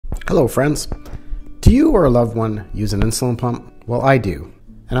Hello friends. Do you or a loved one use an insulin pump? Well, I do,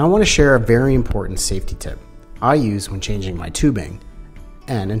 and I want to share a very important safety tip I use when changing my tubing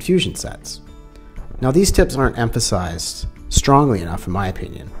and infusion sets. Now, these tips aren't emphasized strongly enough, in my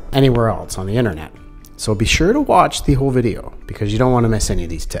opinion, anywhere else on the internet. So be sure to watch the whole video because you don't want to miss any of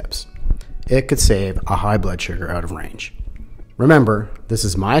these tips. It could save a high blood sugar out of range. Remember, this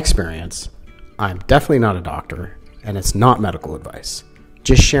is my experience. I'm definitely not a doctor, and it's not medical advice.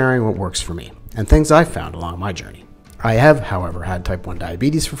 Just sharing what works for me and things I've found along my journey. I have, however, had type 1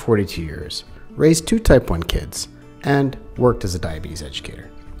 diabetes for 42 years, raised 2 type 1 kids, and worked as a diabetes educator.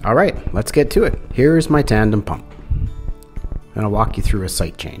 All right, let's get to it. Here's my tandem pump. And I'll walk you through a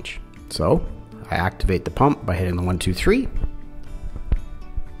site change. So I activate the pump by hitting the 1, 2, 3.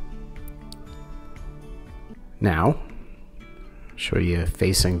 Now, show you a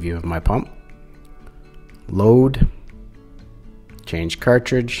facing view of my pump. Load. Change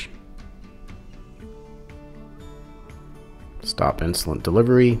cartridge, stop insulin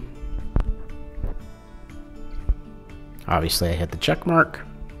delivery. Obviously I hit the check mark.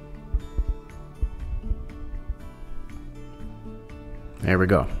 There we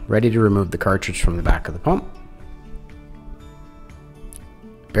go, ready to remove the cartridge from the back of the pump.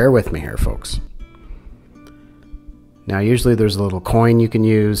 Bear with me here, folks. Now usually there's a little coin you can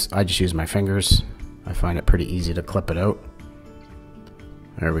use. I just use my fingers. I find it pretty easy to clip it out.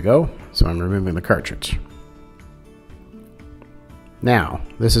 There we go. So I'm removing the cartridge. Now,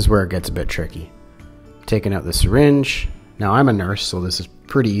 this is where it gets a bit tricky. Taking out the syringe. Now, I'm a nurse, so this is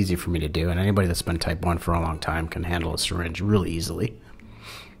pretty easy for me to do, and anybody that's been type 1 for a long time can handle a syringe really easily.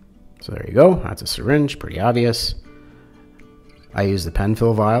 So there you go. That's a syringe, pretty obvious. I use the pen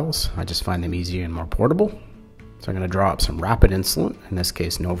fill vials. I just find them easier and more portable. So I'm going to draw up some rapid insulin, in this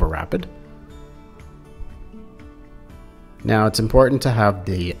case Nova Rapid. Now, it's important to have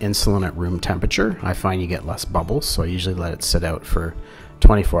the insulin at room temperature. I find you get less bubbles, so I usually let it sit out for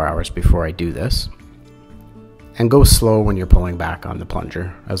 24 hours before I do this. And go slow when you're pulling back on the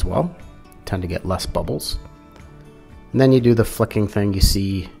plunger as well. Tend to get less bubbles. And then you do the flicking thing you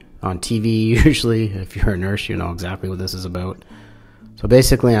see on TV usually. If you're a nurse, you know exactly what this is about. So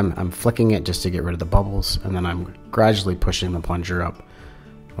basically, I'm flicking it just to get rid of the bubbles, and then I'm gradually pushing the plunger up.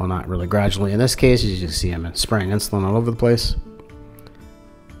 Well, not really gradually. In this case, as you can see, I'm spraying insulin all over the place.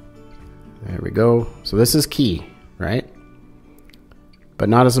 There we go. So this is key, right? But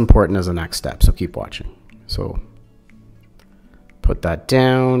not as important as the next step, so keep watching. So put that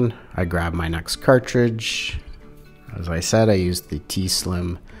down. I grab my next cartridge. As I said, I used the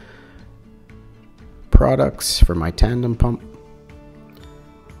T-Slim products for my tandem pump.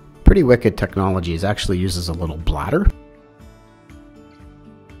 Pretty wicked technology. It actually uses a little bladder.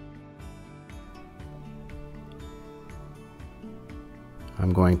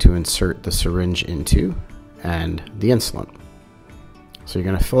 I'm going to insert the syringe into and the insulin. So you're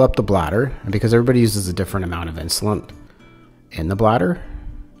going to fill up the bladder, and because everybody uses a different amount of insulin in the bladder,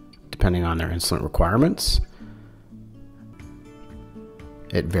 depending on their insulin requirements,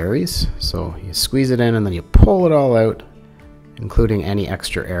 it varies. So you squeeze it in and then you pull it all out, including any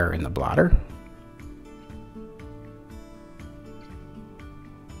extra air in the bladder.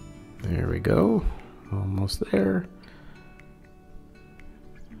 There we go, almost there.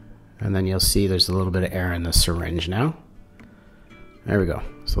 And then you'll see there's a little bit of air in the syringe now. There we go.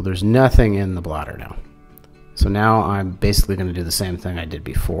 So there's nothing in the bladder now. So now I'm basically going to do the same thing I did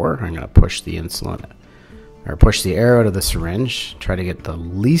before. I'm going to push the insulin, or push the air out of the syringe, try to get the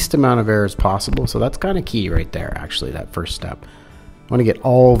least amount of air as possible. So that's kind of key right there, actually, that first step. I want to get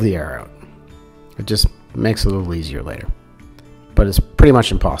all the air out. It just makes it a little easier later. But it's pretty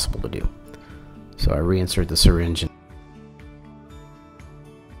much impossible to do. So I reinsert the syringe.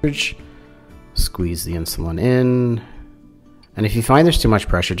 Squeeze the insulin in, and if you find there's too much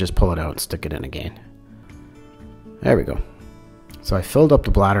pressure, just pull it out and stick it in again. There we go. So I filled up the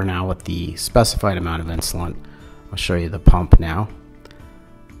bladder now with the specified amount of insulin. I'll show you the pump now.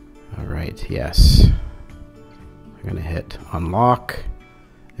 All right, yes. I'm going to hit unlock.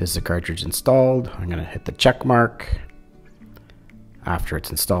 Is the cartridge installed? I'm going to hit the check mark after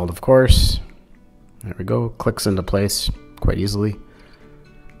it's installed, of course. There we go. Clicks into place quite easily.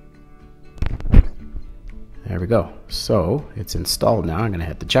 There we go. So it's installed now. I'm going to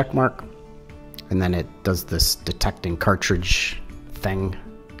hit the check mark, and then it does this detecting cartridge thing.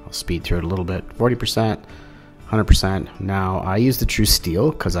 I'll speed through it a little bit. 40%, 100%. Now I use the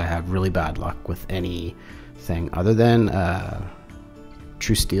TruSteel because I have really bad luck with anything other than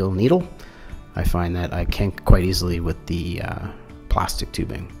TruSteel needle. I find that I kink quite easily with the plastic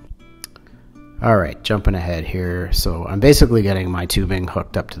tubing. All right, jumping ahead here. So I'm basically getting my tubing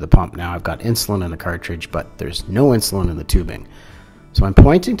hooked up to the pump now. I've got insulin in the cartridge, but there's no insulin in the tubing. So I'm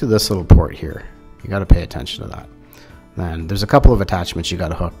pointing to this little port here. You got to pay attention to that. Then there's a couple of attachments you got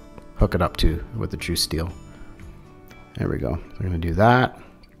to hook it up to with the TruSteel. There we go. We're going to do that.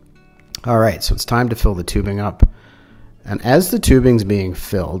 All right, so it's time to fill the tubing up. And as the tubing's being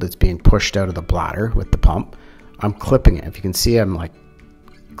filled, it's being pushed out of the bladder with the pump. I'm clipping it. If you can see, I'm like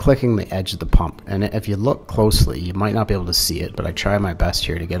clicking the edge of the pump. And if you look closely, you might not be able to see it, but I try my best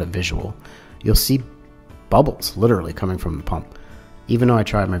here to get a visual. You'll see bubbles literally coming from the pump, even though I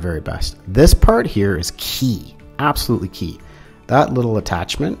tried my very best. This part here is key, absolutely key. That little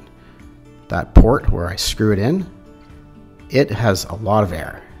attachment, that port where I screw it in, it has a lot of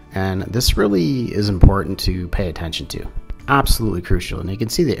air. And this really is important to pay attention to. Absolutely crucial. And you can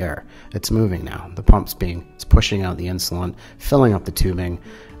see the air. It's moving now. The pump's it's pushing out the insulin, filling up the tubing,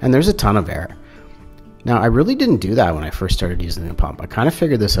 and there's a ton of air. Now, I really didn't do that when I first started using the pump. I kind of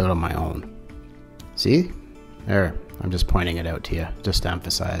figured this out on my own. See? There. I'm just pointing it out to you, just to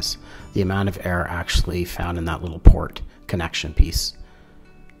emphasize the amount of air actually found in that little port connection piece.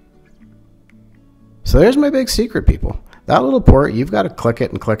 So there's my big secret, people. That little port, you've got to click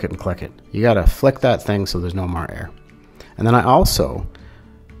it and click it and click it. You got to flick that thing so there's no more air. And then I also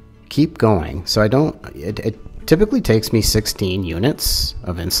keep going. So it typically takes me 16 units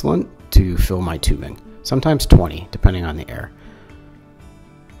of insulin to fill my tubing. Sometimes 20, depending on the air.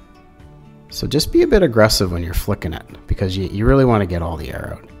 So just be a bit aggressive when you're flicking it, because you really want to get all the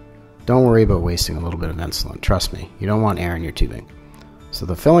air out. Don't worry about wasting a little bit of insulin. Trust me, you don't want air in your tubing. So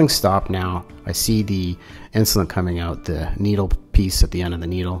the filling stopped now. I see the insulin coming out, the needle piece at the end of the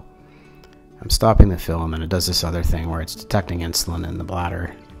needle. I'm stopping the fill, and then it does this other thing where it's detecting insulin in the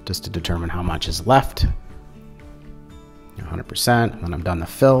bladder just to determine how much is left. 100%, and then I'm done the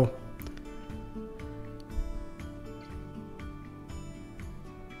fill.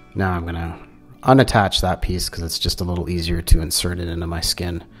 Now I'm going to unattach that piece because it's just a little easier to insert it into my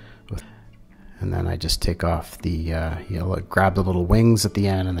skin. And then I just take off the, grab the little wings at the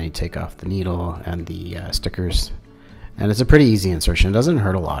end, and then you take off the needle and the stickers. And it's a pretty easy insertion. It doesn't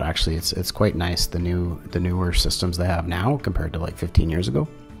hurt a lot, actually. It's quite nice, the newer systems they have now compared to like 15 years ago.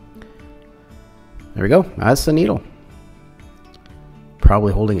 There we go. That's the needle.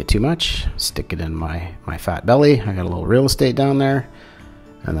 Probably holding it too much. Stick it in my fat belly. I got a little real estate down there.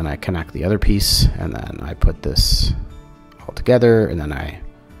 And then I connect the other piece, and then I put this all together, and then I,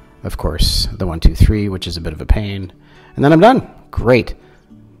 of course, the 1, 2, 3, which is a bit of a pain, and then I'm done. Great.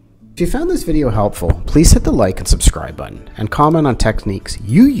 If you found this video helpful, please hit the like and subscribe button, and comment on techniques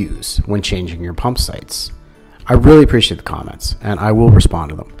you use when changing your pump sites. I really appreciate the comments, and I will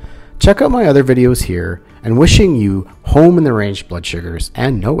respond to them. Check out my other videos here, and wishing you home in the range blood sugars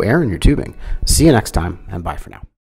and no air in your tubing. See you next time, and bye for now.